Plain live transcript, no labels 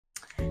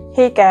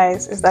Hey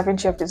guys, it's Da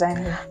Vinci of Design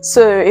here.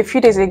 So a few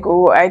days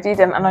ago, I did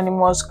an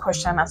anonymous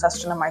question and answer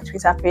session on my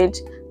Twitter page,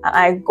 and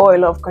I got a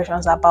lot of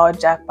questions about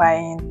JAG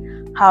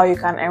buying, how you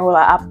can enroll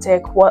at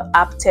Aptech, what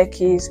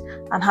Aptech is,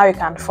 and how you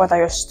can further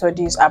your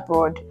studies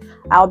abroad.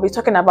 I'll be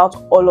talking about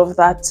all of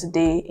that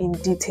today in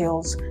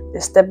details, the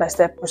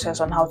step-by-step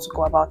process on how to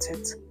go about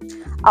it.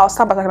 I'll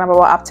start by talking about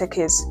what Aptech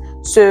is.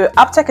 So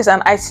Aptech is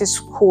an IT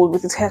school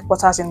with its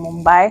headquarters in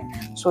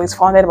Mumbai. So it's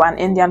founded by an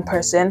Indian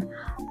person,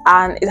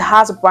 and it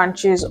has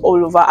branches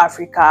all over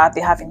Africa.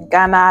 They have in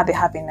Ghana, they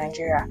have in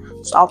Nigeria.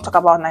 So I'll talk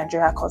about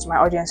Nigeria because my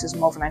audience is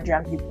more of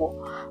Nigerian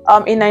people.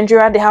 In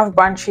Nigeria, they have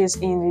branches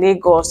in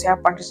Lagos, they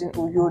have branches in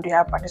Uyo, they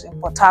have branches in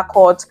Port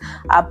Harcourt,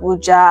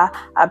 Abuja,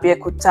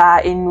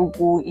 Abeokuta,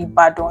 Enugu,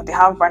 Ibadan. They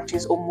have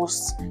branches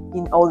almost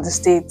in all the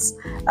states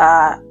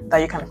that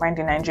you can find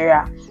in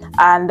Nigeria.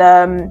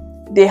 And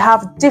they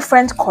have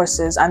different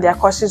courses, and their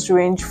courses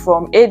range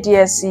from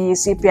ADSC,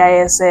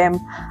 CPISM,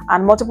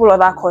 and multiple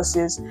other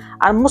courses.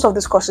 And most of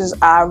these courses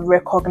are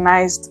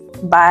recognized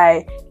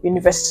by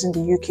universities in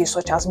the UK,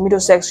 such as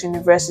Middlesex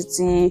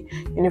University,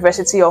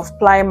 University of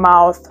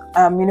Plymouth,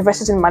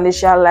 universities in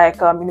Malaysia like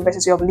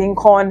University of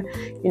Lincoln,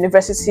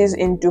 universities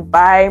in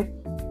Dubai,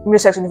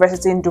 Middlesex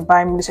University in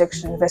Dubai,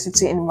 Middlesex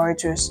University in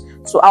Mauritius.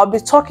 So I'll be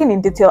talking in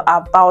detail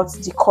about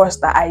the course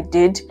that I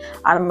did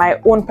and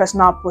my own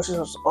personal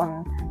process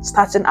on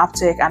starting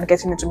Aptech and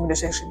getting into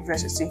Middlesex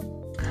University.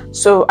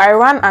 So I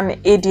ran an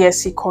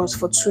ADSC course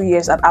for 2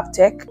 years at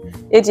Aptech.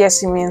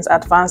 ADSC means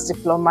Advanced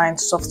Diploma in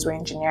Software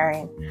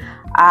Engineering.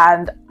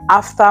 And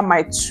after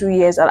my 2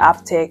 years at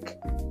Aptech,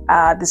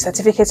 the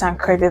certificates and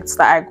credits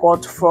that I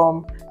got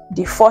from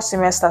the 4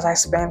 semesters I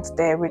spent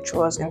there, which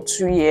was in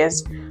 2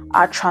 years,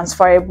 are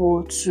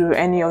transferable to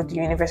any of the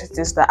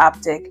universities that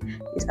Aptech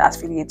is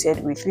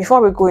affiliated with.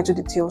 Before we go into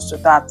details to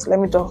that, let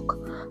me talk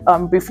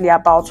briefly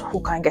about who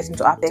can get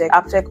into Aptech.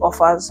 Aptech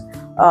offers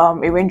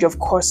a range of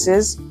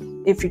courses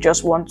if you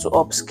just want to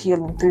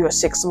upskill in 3 or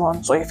 6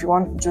 months, or if you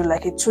want to do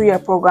like a 2-year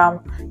program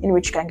in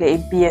which you can get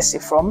a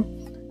BSc from.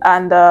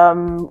 And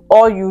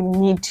all you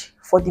need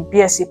for the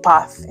BSc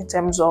path in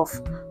terms of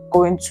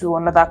going to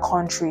another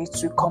country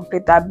to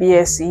complete that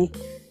BSc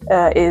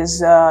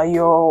is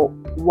your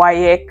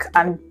WAEC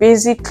and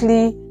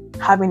basically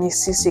having a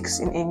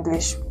C6 in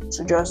English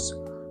to just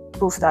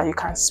prove that you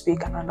can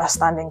speak and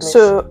understand English.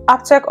 So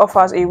Aptech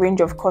offers a range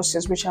of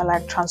courses which are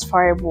like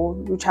transferable,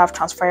 which have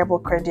transferable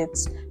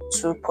credits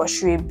to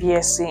pursue a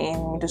BSc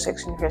in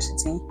Middlesex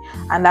University.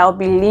 And I'll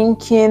be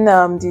linking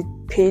the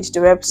page, the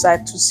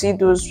website, to see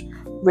those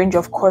range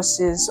of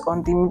courses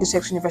on the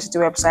Middlesex University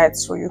website,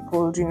 so you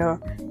could,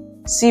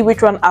 see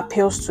which one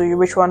appeals to you,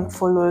 which one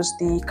follows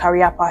the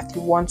career path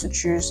you want to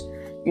choose.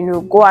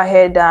 Go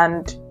ahead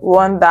and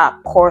run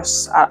that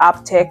course at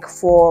Aptech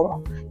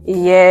for a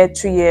year,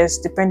 2 years,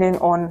 depending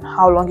on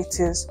how long it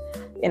is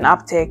in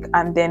Aptech,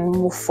 and then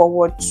move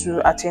forward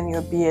to attain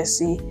your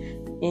BSc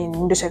in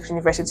Middlesex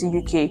University,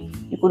 UK.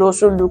 You could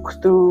also look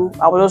through,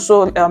 I will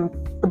also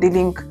put the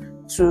link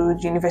to the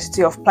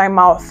University of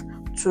Plymouth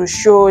to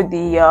show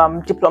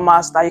the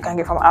diplomas that you can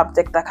get from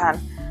Aptech that can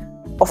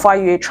offer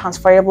you a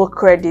transferable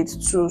credit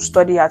to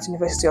study at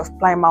University of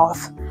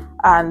Plymouth,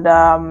 and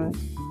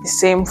the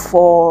same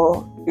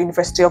for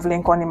University of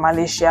Lincoln in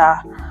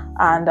Malaysia,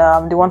 and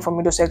the one from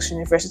Middlesex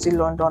University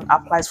London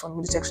applies for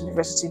Middlesex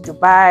University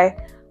Dubai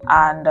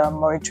and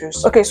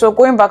Mauritius. Okay, so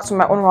going back to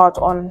my own route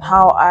on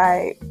how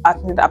I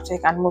attended Aptech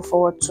and moved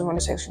forward to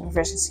Middlesex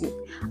University.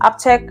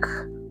 Aptech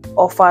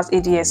offers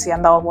ADSC,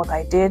 and that was what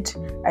I did.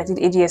 I did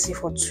ADSC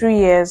for 2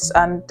 years,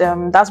 and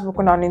that's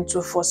broken down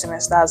into 4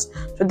 semesters.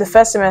 So the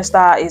first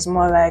semester is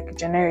more like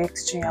generic,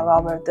 teaching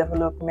about web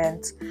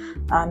development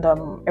and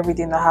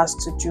everything that has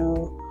to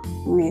do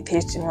with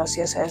HTML,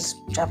 CSS,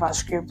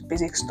 JavaScript,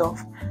 basic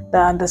stuff.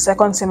 Then the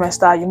second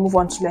semester, you move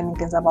on to learning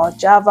things about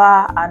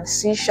Java and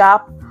C#.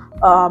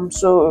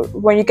 So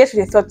when you get to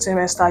the third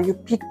semester, you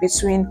pick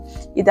between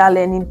either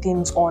learning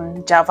things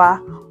on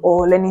Java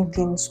or learning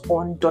things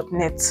on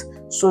 .NET.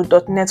 So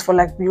 .NET for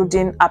like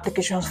building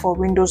applications for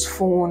Windows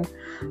Phone,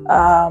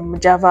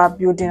 Java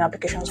building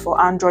applications for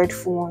Android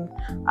phone,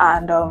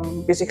 and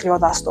basically all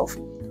that stuff.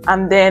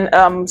 And then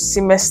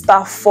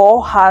semester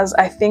 4 has,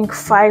 I think,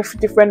 5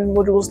 different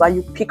modules that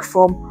you pick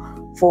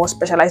from for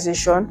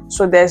specialization.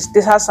 So there's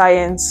data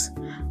science,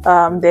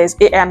 there's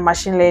AI and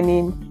machine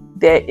learning,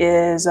 there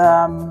is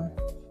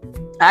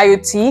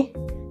IoT,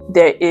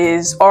 there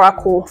is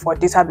Oracle for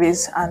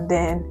database, and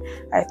then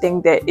I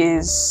think there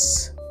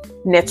is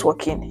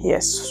networking.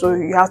 Yes, so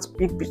you have to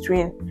pick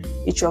between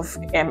each of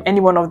any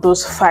one of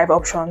those 5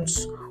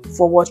 options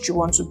for what you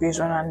want to base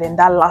on, and then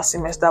that last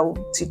semester will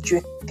teach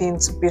you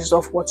things based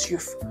off what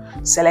you've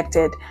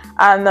selected.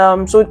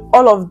 And so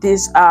all of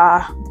these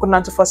are going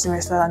on to 4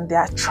 semesters, and there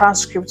are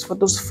transcripts for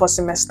those 4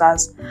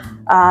 semesters,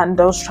 and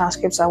those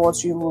transcripts are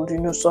what you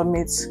would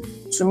submit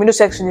to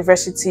Middlesex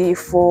University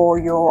for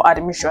your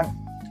admission.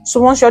 So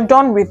once you're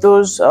done with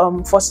those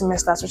 4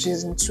 semesters, which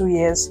is in 2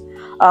 years,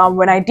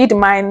 when I did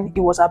mine, it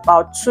was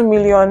about 2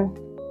 million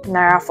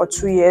naira for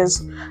 2 years.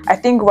 I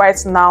think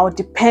right now,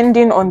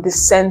 depending on the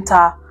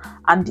center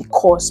and the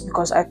course,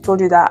 because I told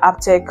you that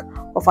Aptech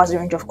offers a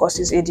range of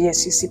courses: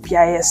 ADSC,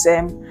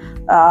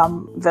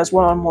 CPISM, there's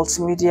one on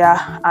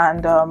multimedia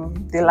and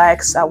the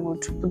likes. I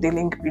would put the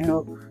link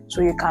below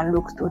so you can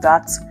look through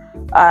that.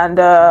 And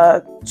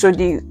so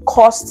the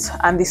cost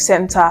and the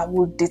center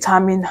would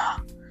determine,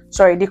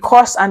 the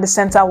cost and the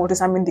center will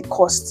determine the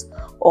cost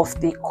of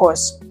the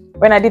course.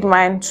 When I did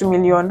mine, 2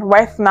 million.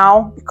 Right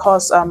now,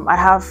 because I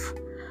have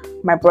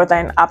my brother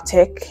in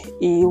Aptech,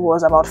 he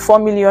was about 4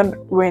 million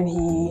when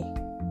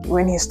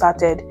he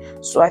started.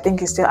 So I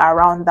think it's still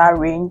around that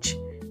range.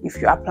 If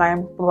you're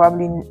applying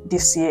probably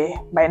this year,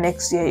 by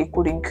next year it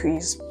could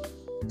increase.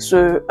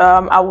 So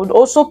I would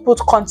also put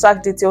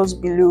contact details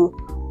below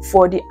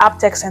for the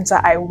Aptech center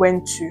I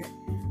went to,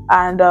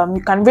 and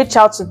you can reach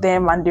out to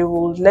them and they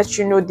will let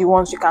you know the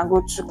ones you can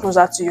go to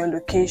closer to your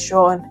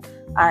location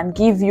and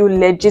give you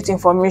legit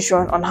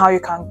information on how you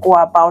can go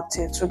about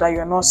it so that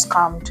you're not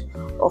scammed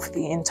off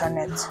the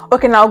internet.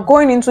 Okay, now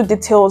going into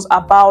details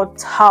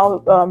about how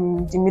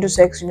the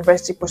Middlesex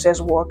University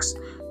process works.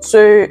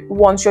 So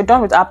once you're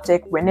done with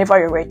Aptech, whenever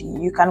you're ready,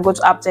 you can go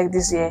to Aptech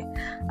this year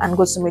and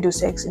go to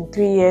Middlesex in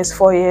 3 years,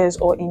 4 years,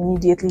 or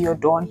immediately you're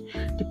done,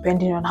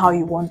 depending on how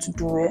you want to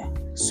do it.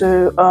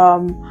 So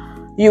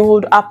you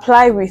would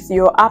apply with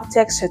your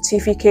Aptech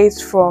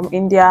certificates from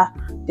India.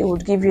 They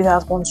would give you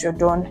that once you're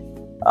done.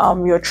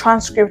 Your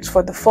transcripts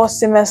for the first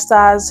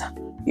semesters,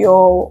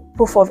 your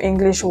proof of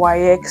English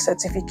WAEC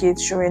certificate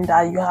showing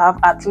that you have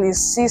at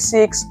least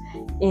C6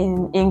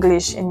 in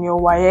English in your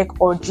WAEC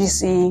or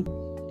GCE.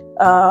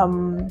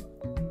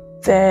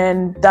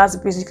 Then that's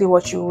basically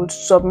what you would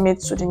submit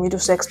to the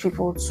Middlesex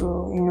people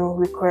to,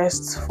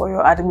 request for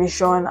your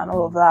admission and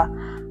all of that,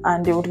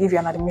 and they would give you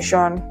an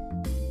admission.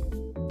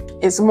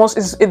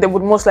 They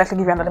would most likely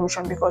give you an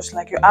admission because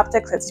like your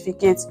Aptech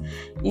certificate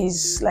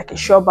is like a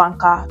sure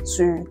banker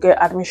to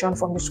get admission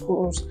from the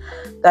schools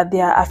that they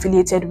are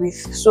affiliated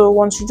with. So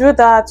once you do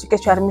that, you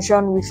get your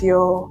admission with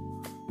your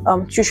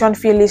tuition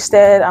fee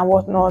listed and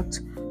whatnot.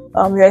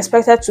 You're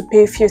expected to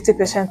pay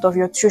 50% of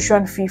your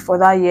tuition fee for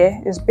that year.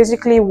 It's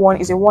basically a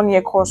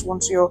 1-year course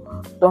once you're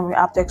done with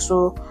Aptech.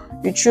 So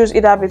you choose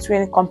either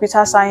between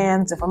computer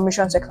science,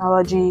 information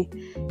technology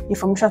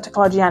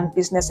and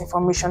business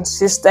information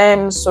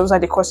systems. So those are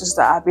the courses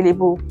that are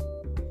available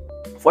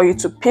for you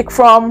to pick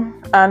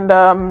from, and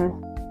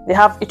they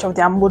have each of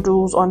their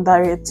modules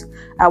under it.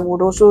 I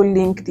would also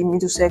link the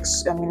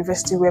Middlesex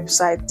University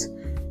website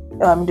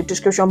in the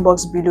description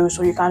box below,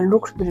 so you can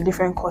look through the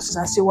different courses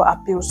and see what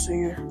appeals to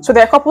you. So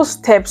there are a couple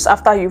steps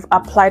after you've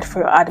applied for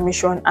your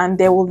admission, and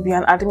there will be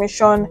an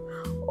admission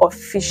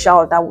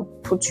official that will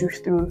put you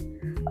through.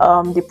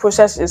 The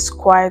process is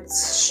quite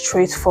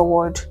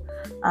straightforward,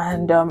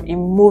 and it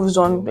moves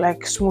on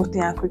like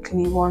smoothly and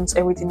quickly once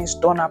everything is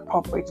done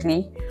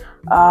appropriately.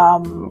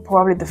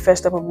 Probably the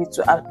first step will be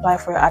to apply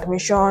for your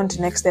admission. The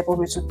next step will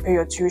be to pay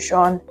your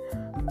tuition.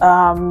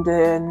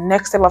 The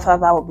next step after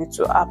that will be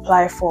to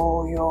apply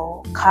for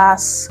your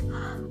CAS.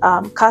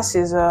 CAS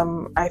is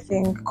I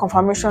think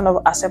confirmation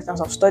of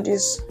acceptance of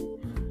studies,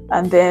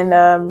 and then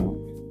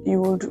you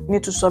would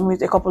need to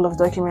submit a couple of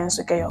documents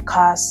to get your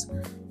CAS.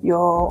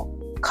 Your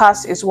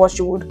CAS is what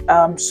you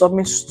would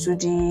submit to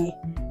the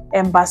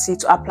embassy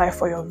to apply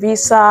for your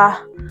visa,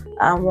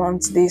 and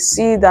once they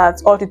see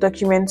that all the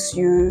documents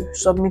you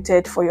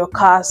submitted for your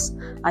CAS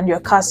and your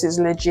CAS is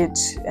legit,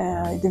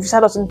 the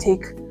visa doesn't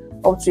take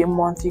up to a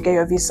month. You get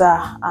your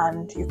visa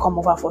and you come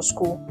over for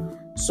school.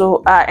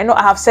 So I know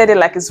I have said it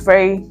like it's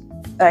very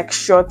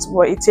short,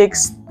 but it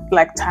takes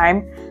like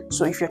time.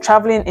 So if you're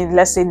traveling in,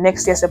 let's say,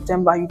 next year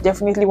September, you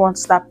definitely want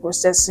to start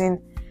processing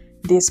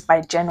this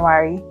by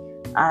January,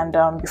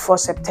 and before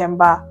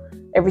September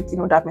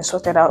everything would have been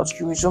sorted out.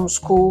 You resume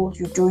school,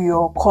 you do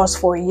your course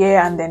for a year,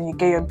 and then you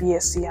get your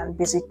BSc, and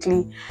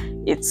basically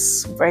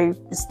it's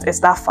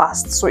that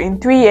fast. So in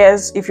 3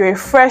 years, if you're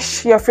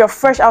fresh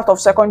out of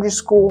secondary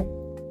school,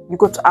 you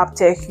go to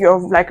Aptech, you're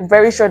like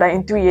very sure that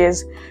in 3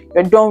 years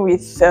you're done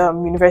with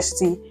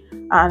university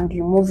and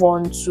you move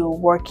on to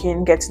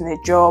working, getting a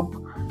job.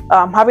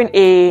 Having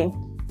a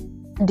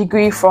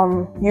degree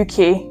from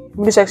UK,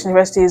 Middlesex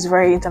University is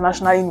very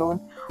internationally known,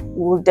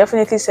 will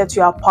definitely set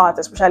you apart,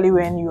 especially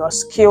when you are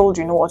skilled,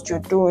 you know what you're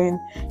doing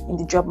in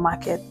the job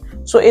market.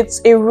 So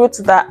it's a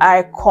route that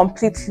I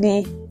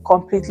completely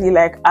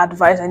like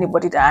advise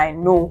anybody that I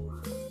know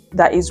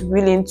that is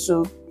willing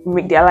to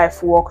make their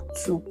life work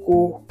to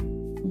go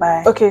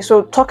by. Okay,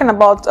 so talking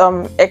about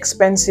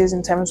expenses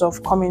in terms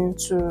of coming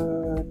to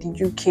the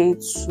UK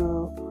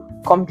to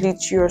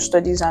complete your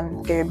studies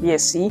and get your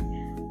BSc,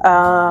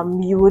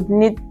 you would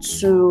need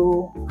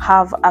to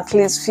have at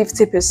least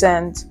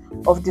 50%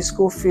 of the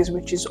school fees,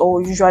 which is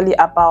usually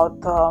about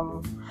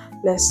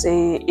let's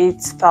say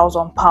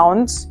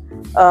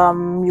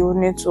 £8,000. You would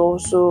need to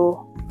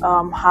also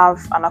have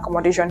an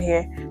accommodation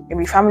here,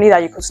 maybe family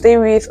that you could stay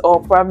with,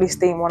 or probably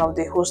stay in one of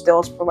the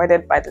hostels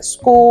provided by the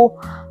school.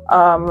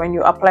 When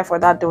you apply for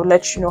that, they will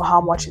let you know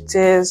how much it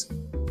is.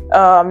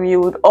 You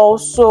would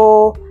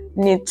also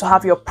need to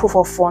have your proof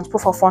of funds.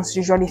 Proof of funds is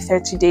usually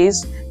 30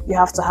 days. You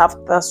have to have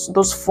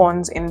those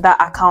funds in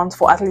that account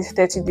for at least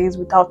 30 days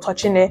without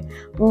touching it,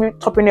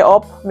 topping it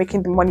up,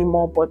 making the money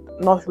more, but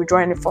not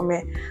withdrawing it from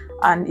it.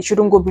 And it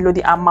shouldn't go below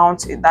the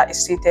amount that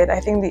is stated. I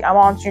think the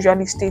amount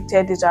usually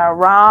stated is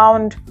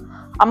around,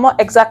 I'm not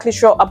exactly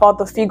sure about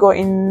the figure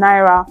in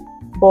Naira,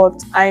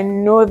 but I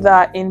know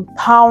that in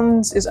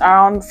pounds is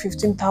around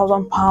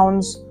 15,000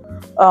 pounds.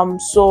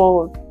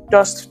 So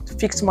just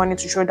fixed money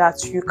to show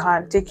that you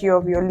can take care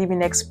of your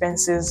living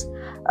expenses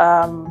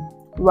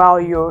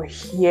while you're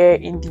here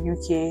in the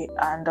UK,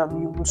 and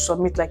you will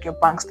submit like your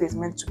bank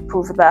statement to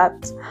prove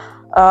that.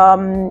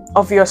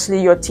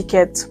 Obviously your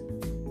ticket,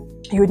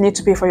 you would need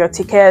to pay for your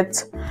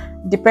ticket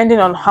depending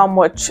on how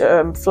much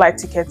flight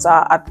tickets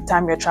are at the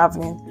time you're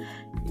traveling.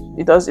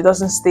 It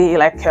doesn't stay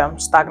like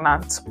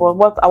stagnant, but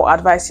what I would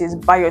advise is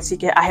buy your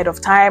ticket ahead of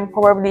time,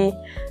 probably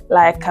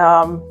like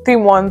 3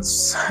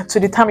 months to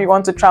the time you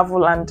want to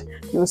travel, and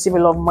you will save a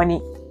lot of money.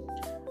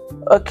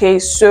 Okay,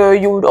 so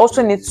you would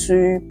also need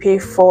to pay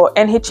for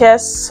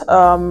NHS.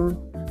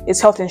 It's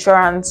health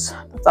insurance.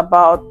 That's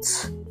about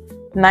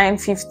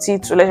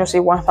 $950 to, let's just say,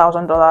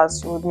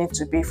 $1,000. You would need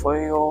to pay for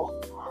your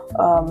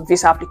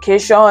visa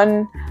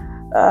application.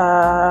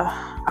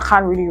 I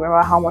can't really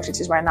remember how much it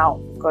is right now,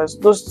 because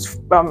those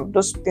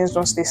things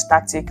don't stay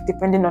static.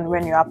 Depending on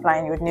when you're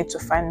applying, you would need to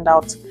find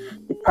out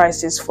the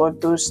prices for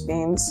those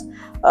things.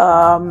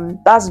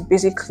 That's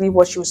basically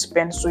what you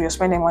spend. So you're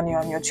spending money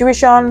on your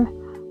tuition,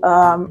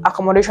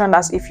 accommodation,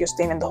 that's if you're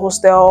staying in the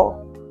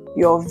hostel,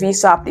 your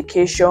visa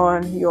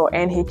application, your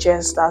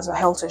NHS, that's a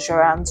health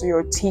insurance,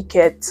 your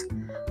ticket,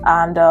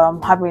 and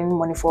having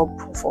money for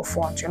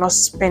funds. You're not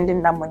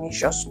spending that money, it's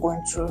just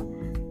going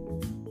to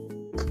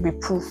be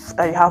proof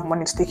that you have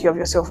money to take care of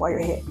yourself while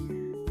you're here.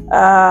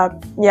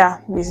 Yeah,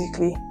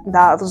 basically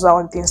those are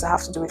all the things that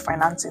have to do with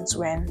financings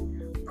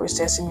when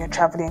processing your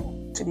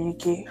traveling to the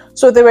UK.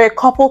 So there were a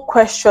couple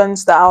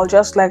questions that I'll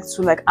just like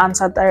to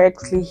answer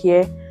directly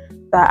here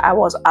that I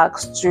was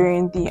asked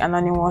during the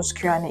anonymous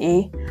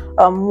Q&A.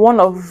 One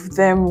of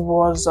them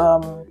was,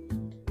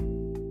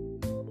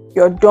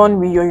 you're done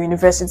with your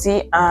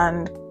university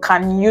and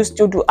can you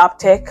still do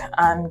Aptech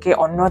and get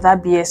another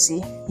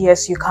BSc?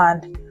 Yes, you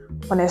can.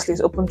 Honestly,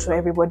 it's open to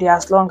everybody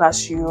as long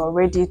as you're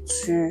ready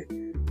to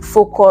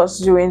focus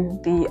during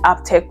the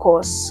Aptech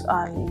course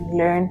and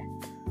learn,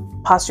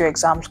 pass your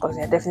exams, because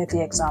they're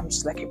definitely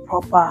exams, like a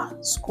proper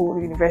school,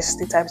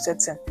 university type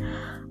setting,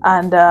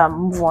 and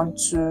move on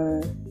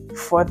to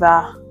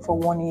further for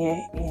 1 year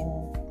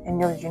in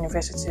any of the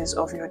universities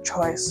of your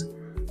choice.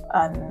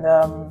 And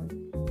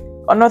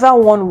another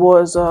one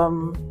was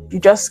you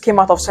just came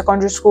out of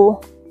secondary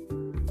school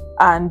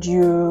and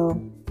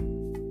you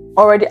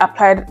already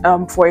applied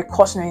for a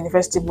course in a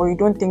university, but you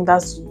don't think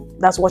that's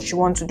what you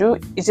want to do.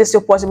 Is it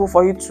still possible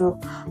for you to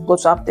go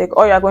to Aptech?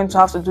 All you're going to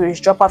have to do is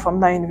drop out from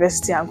that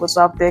university and go to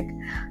Aptech.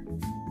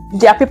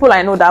 There are people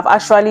I know that have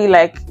actually,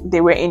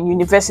 they were in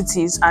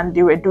universities and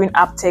they were doing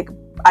Aptech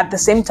at the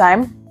same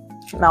time.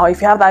 Now,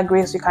 if you have that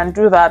grace, you can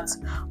do that.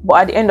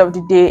 But at the end of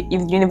the day,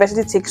 if the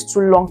university takes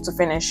too long to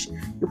finish,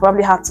 you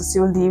probably have to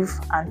still leave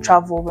and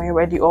travel when you're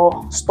ready,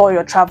 or store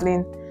your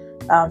traveling,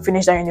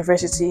 finish that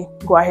university,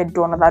 go ahead,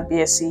 do another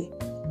BSc,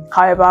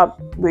 however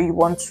way you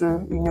want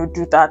to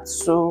do that.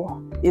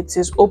 So it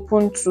is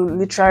open to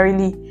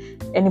literally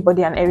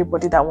anybody and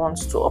everybody that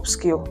wants to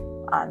upskill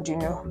and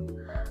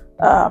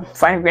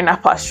find greener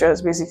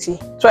pastures, basically.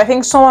 So I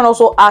think someone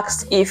also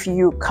asked if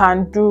you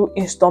can do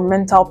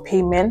instrumental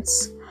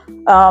payments.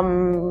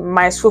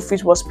 My school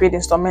fees was paid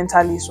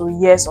instrumentally, so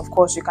yes, of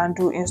course you can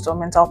do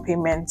instrumental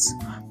payments.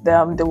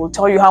 They will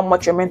tell you how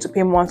much you're meant to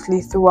pay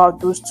monthly throughout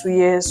those 2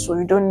 years, so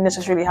you don't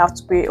necessarily have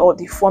to pay all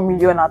the 4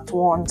 million at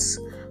once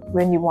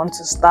when you want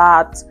to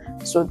start.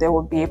 So there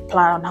will be a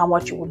plan on how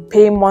much you would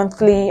pay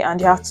monthly, and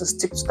you have to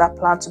stick to that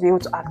plan to be able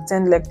to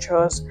attend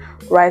lectures,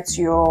 write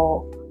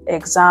your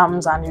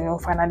exams,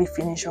 and finally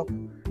finish up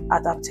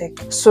at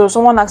Aptech. So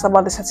someone asked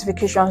about the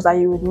certifications that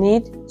you would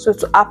need. So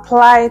to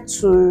apply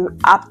to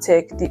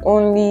Aptech, the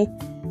only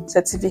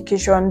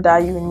certification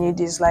that you need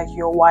is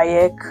your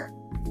WAEC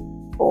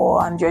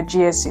and your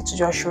GSC, to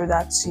just show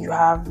that you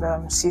have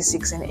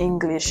C6 in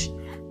English,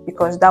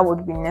 because that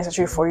would be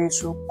necessary for you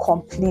to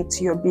complete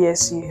your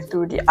BSc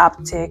through the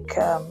Aptech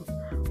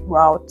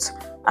route.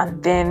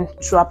 And then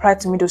to apply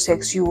to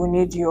Middlesex, you will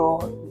need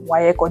your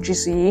WAEC or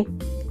GCE,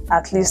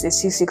 at least a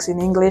C6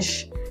 in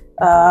English.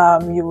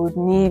 You would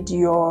need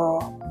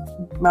your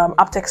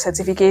Aptech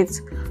certificate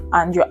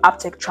and your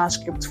Aptech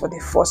transcript for the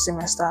 4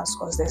 semesters,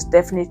 because there's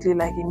definitely a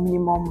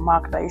minimum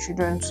mark that you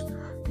shouldn't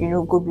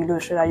go below,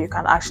 so that you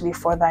can actually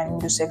further in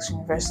Middlesex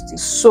University.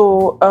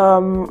 So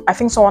I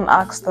think someone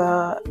asked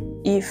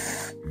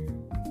if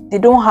they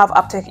don't have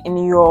Aptech in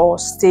your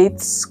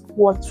states,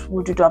 what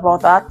would you do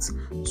about that?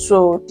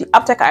 So the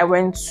Aptech I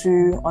went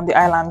to on the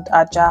island,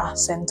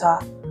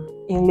 Ajahcentre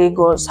in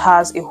Lagos,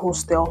 has a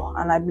hostel,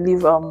 and I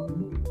believe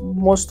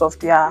most of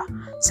their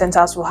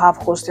centers will have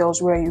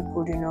hostels where you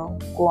could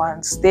go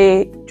and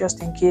stay,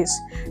 just in case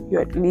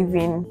you're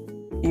leaving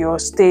your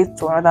state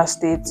to another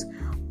state.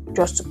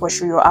 just to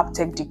pursue your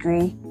Aptech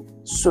degree.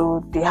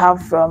 So they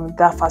have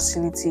that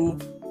facility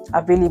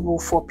available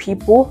for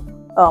people.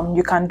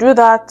 You can do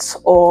that,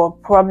 or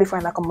probably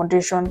find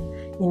accommodation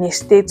in a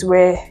state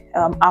where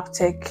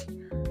Aptech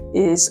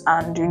is,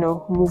 and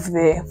move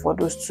there for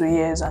those 2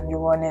 years and you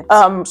run it.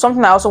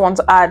 Something I also want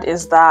to add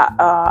is that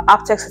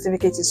Aptech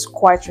certificate is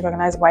quite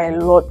recognized by a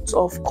lot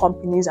of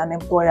companies and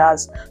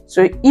employers.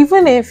 So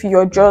even if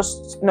you're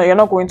you're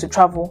not going to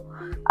travel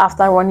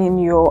after running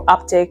your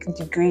Aptech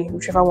degree,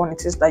 whichever one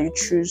it is that you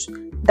choose,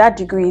 that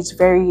degree is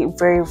very,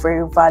 very,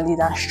 very valid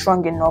and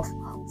strong enough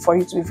for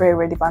you to be very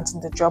relevant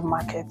in the job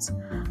market.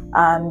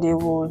 And they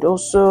would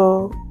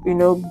also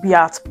be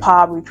at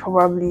par with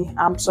probably,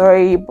 I'm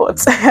sorry,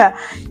 but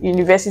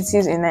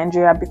universities in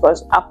Nigeria,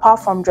 because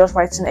apart from just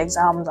writing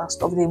exams and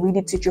stuff, they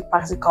really teach you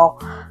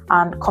practical,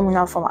 and coming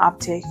out from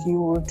Aptech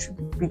you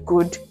would be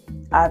good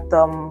at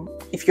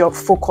if you're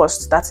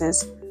focused, that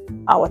is,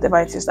 whatever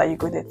it is that you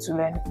go there to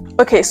learn.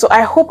 Okay, so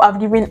I hope I've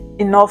given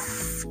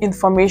enough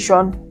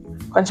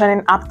information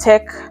concerning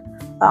Aptech,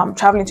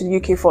 traveling to the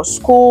UK for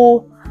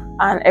school,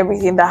 and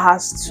everything that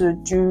has to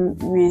do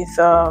with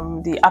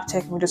the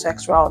Aptech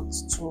Middlesex route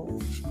to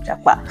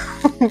Japan.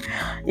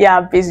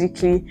 Yeah,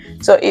 basically.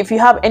 So if you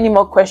have any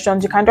more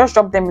questions, you can just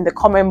drop them in the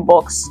comment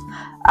box,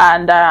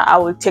 and I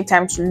will take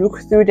time to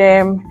look through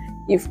them.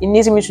 If it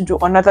needs me to do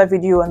another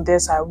video on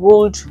this, I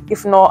would.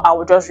 If not, I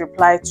will just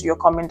reply to your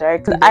comment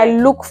directly. I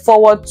look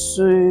forward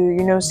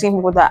to seeing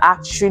people that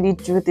actually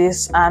do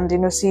this and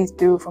see it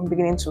through from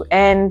beginning to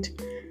end.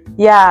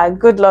 Yeah,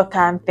 good luck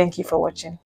and thank you for watching.